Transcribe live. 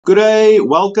Good day,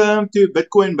 welcome to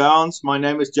Bitcoin Bounce. My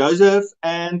name is Joseph,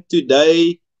 and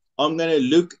today I'm going to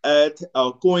look at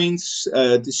our coins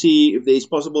to see if there's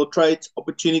possible trade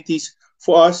opportunities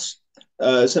for us.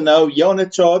 So now here on the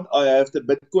chart, I have the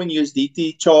Bitcoin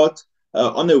USDT chart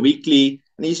on a weekly,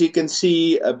 and as you can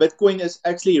see, Bitcoin is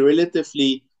actually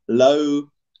relatively low.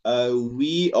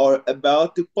 We are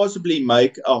about to possibly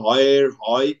make a higher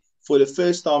high for the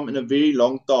first time in a very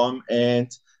long time,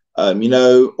 and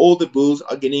all the bulls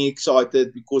are getting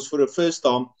excited because for the first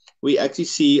time, we actually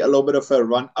see a little bit of a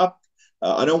run up.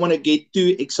 I don't want to get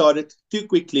too excited too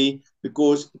quickly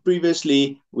because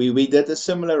previously we did a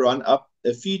similar run up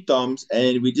a few times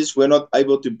and we just were not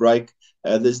able to break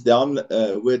this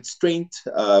downward strength.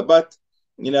 But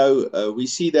we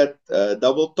see that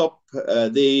double top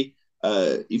there.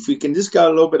 If we can just go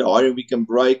a little bit higher, we can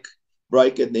break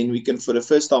it. Then we can, for the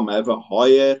first time, have a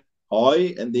high,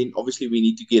 and then obviously we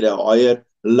need to get a higher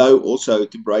low also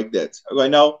to break that. Okay,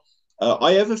 now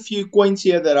I have a few coins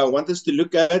here that I want us to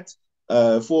look at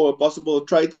for a possible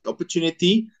trade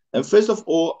opportunity. And first of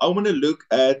all, I want to look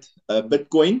at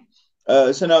Bitcoin.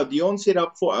 So now Deon set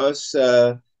up for us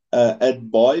at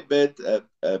Bybit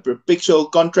perpetual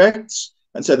contracts.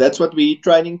 And so that's what we're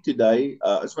trading today.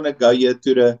 I just want to go here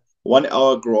to the 1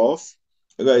 hour graph.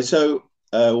 Okay, so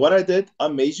what I did, I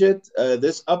measured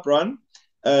this up run.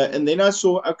 And then I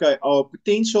saw, okay, our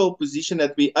potential position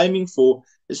that we're aiming for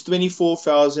is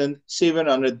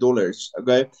 $24,700.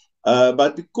 Okay.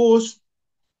 But because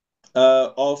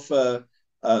I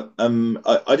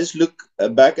just look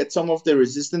back at some of the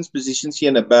resistance positions here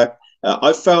in the back.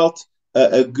 I felt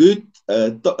a good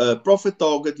profit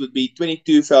target would be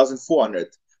 22,400.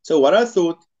 So what I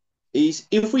thought is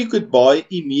if we could buy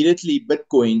immediately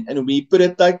Bitcoin and we put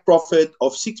a take profit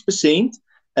of 6%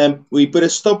 and we put a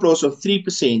stop loss of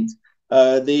 3%,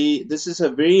 this is a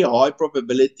very high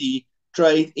probability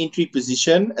trade entry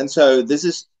position. And so this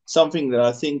is something that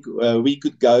I think we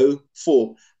could go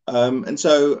for. And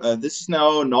so this is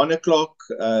now 9 o'clock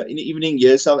in the evening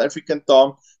here, South African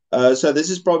time. So this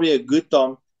is probably a good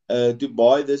time to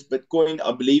buy this Bitcoin.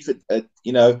 I believe it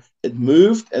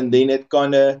moved and then it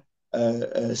kind of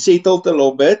settled a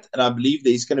little bit. And I believe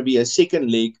there's going to be a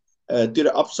second leg to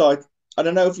the upside. I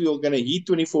don't know if we're going to hit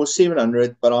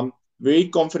 24,700, but I'm very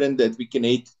confident that we can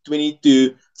hit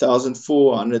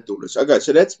 $22,400. Okay,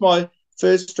 so that's my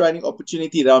first trading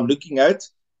opportunity that I'm looking at.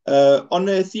 On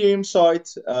the Ethereum side,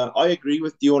 I agree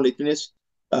with Deon. Let me just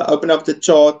open up the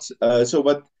chart. So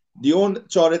what Deon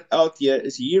charted out here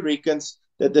is he reckons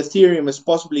that Ethereum is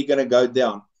possibly going to go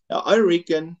down. Now, I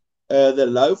reckon the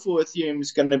low for Ethereum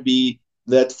is going to be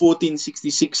that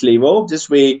 1466 level, just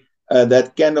where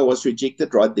that candle was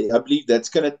rejected right there. I believe that's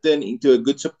going to turn into a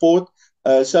good support.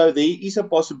 So there is a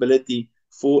possibility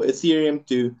for Ethereum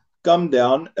to come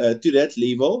down to that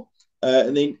level.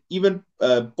 And then even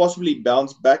possibly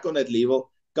bounce back on that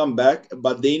level, come back.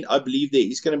 But then I believe there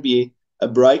is going to be a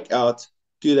breakout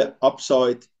to the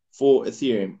upside for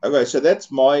Ethereum. Okay, so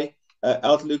that's my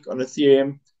outlook on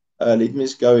Ethereum. Let me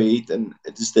just go ahead and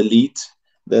just delete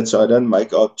that so I don't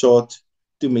make our chart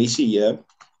too messy here.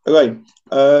 Okay,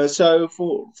 so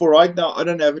for right now, I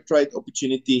don't have a trade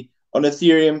opportunity on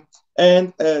Ethereum.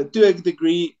 And to a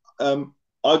degree, I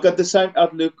got the same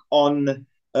outlook on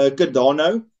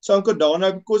Cardano. So on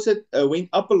Cardano, because it went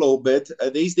up a little bit,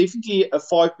 there's definitely a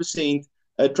 5%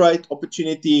 trade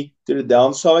opportunity to the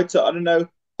downside. So I don't know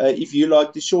if you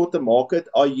like to short the market.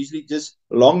 I usually just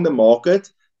long the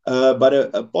market, but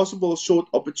a possible short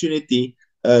opportunity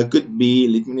could be,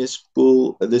 let me just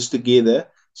pull this together.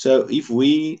 So if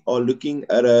we are looking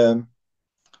at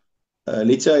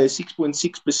let's say a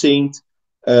 6.6%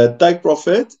 take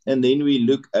profit, and then we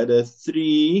look at a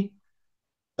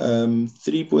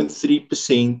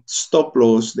 3.3% stop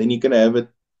loss, then you're going to have a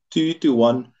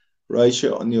 2-to-1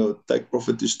 ratio on your take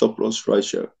profit to stop loss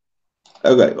ratio.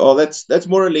 Okay, well, that's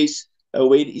more or less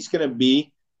where it is going to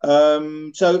be.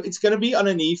 So it's going to be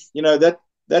underneath,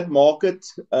 that market.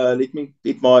 Let me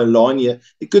get my line here.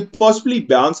 It could possibly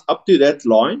bounce up to that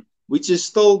line, which is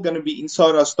still going to be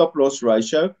inside our stop loss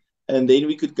ratio, and then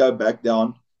we could go back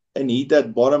down and hit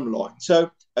that bottom line.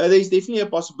 So there's definitely a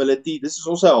possibility. This is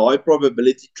also a high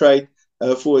probability trade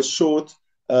for a short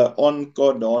on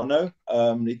Cardano.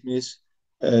 Let me just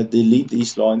delete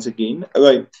these lines again.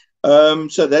 Okay,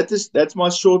 so that's my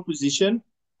short position.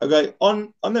 Okay,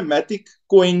 on the MATIC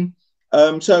coin.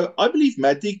 So I believe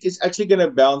MATIC is actually going to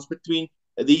bounce between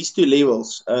these two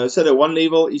levels. So the one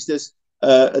level is this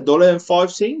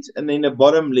 $1.05, and then the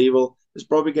bottom level is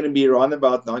probably going to be around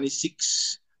about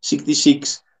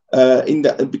 96.66. In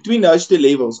between those two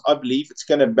levels, I believe it's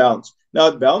going to bounce. Now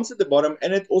it bounced at the bottom,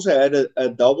 and it also had a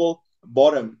double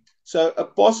bottom. So a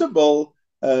possible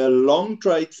long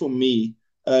trade for me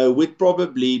would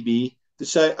probably be to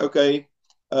say, okay,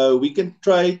 we can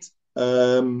trade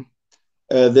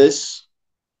this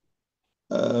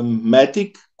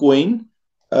MATIC coin.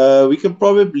 We can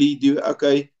probably do,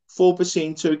 okay,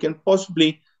 4%. So we can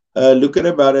possibly look at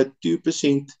about a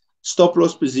 2% stop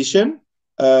loss position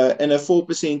and a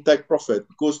 4% take profit.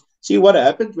 Because see what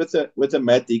happened with the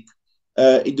MATIC,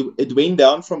 it went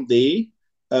down from there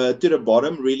to the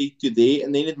bottom, really to there,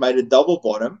 and then it made a double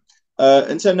bottom.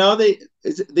 And so now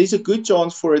there's a good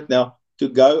chance for it now to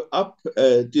go up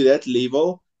to that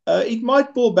level. It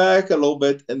might pull back a little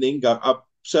bit and then go up.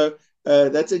 So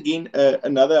that's again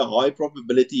another high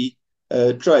probability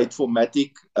trade for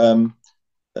MATIC.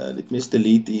 Let me just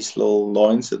delete these little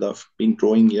lines that I've been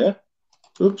drawing here.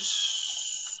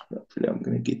 Oops. Hopefully I'm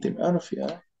going to get them out of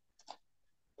here.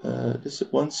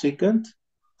 Just 1 second.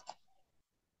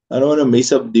 I don't want to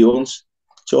mess up Deon's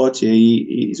chart here.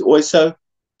 He's always so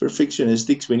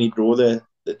perfectionistic when he draw the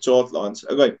chart lines.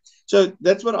 Okay, so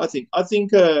that's what I think. I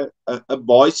think a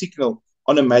buy signal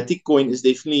on a MATIC coin is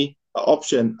definitely an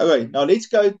option. Okay, now let's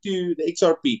go to the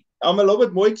XRP. I'm a little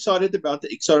bit more excited about the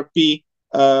XRP,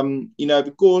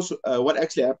 because what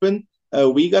actually happened,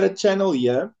 we got a channel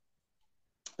here,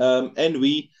 and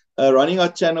we are running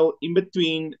our channel in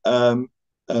between 40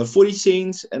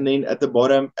 cents and then at the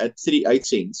bottom at 38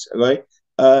 cents. Okay.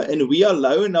 And we are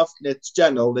low enough in that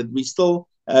channel that we still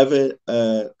have a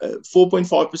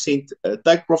 4.5%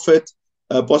 take profit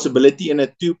possibility and a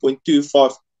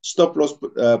 2.25 stop loss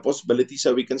possibility.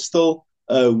 So we can still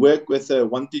work with a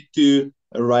 1 to 2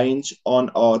 range on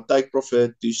our take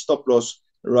profit to stop loss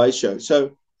ratio.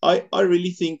 So I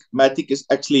really think MATIC is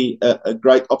actually a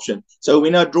great option. So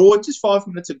when I draw just 5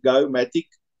 minutes ago, MATIC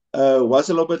was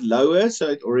a little bit lower, so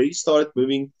it already started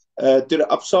moving to the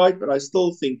upside, but I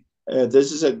still think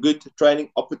this is a good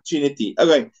trading opportunity.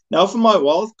 Okay, now for my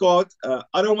wild card,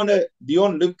 I don't want to,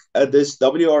 Deon, look at this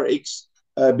WRX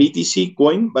BTC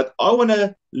coin, but I want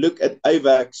to look at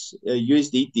Avax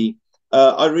USDT.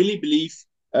 I really believe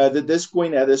that this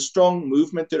coin had a strong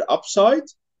movement to the upside,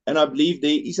 and I believe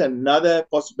there is another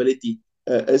possibility,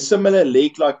 a similar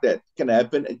leg like that can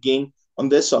happen again on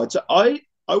this side. So I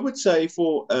would say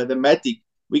for the MATIC,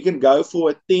 we can go for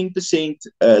a 10%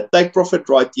 take profit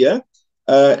right here,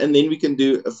 and then we can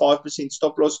do a 5%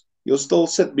 stop loss. You'll still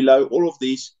sit below all of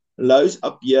these lows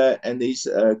up here, and there's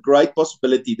a great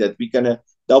possibility that we're going to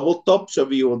double top, so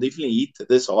we will definitely hit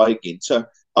this high again. So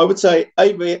I would say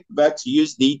AVAX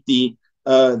USDT,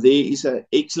 there is an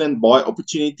excellent buy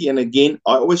opportunity. And again,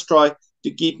 I always try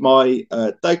to keep my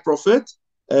take profit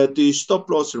to stop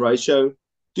loss ratio,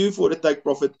 2 for the take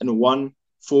profit and 1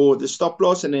 for the stop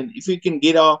loss. And then if we can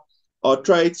get our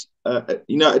trades, at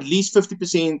least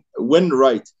 50% win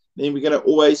rate, then we're going to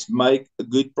always make a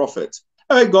good profit.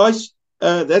 All right, guys,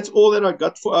 that's all that I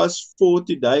got for us for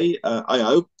today. I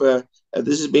hope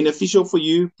this is beneficial for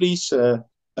you. Please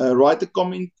write a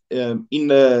comment in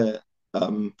the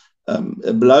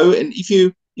below, and if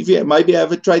you maybe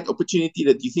have a trade opportunity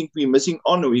that you think we're missing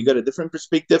on, or you got a different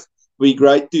perspective, we're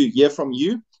great to hear from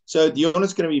you. So Deon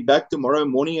is going to be back tomorrow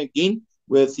morning again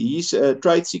with his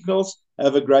trade signals.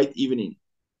 Have a great evening.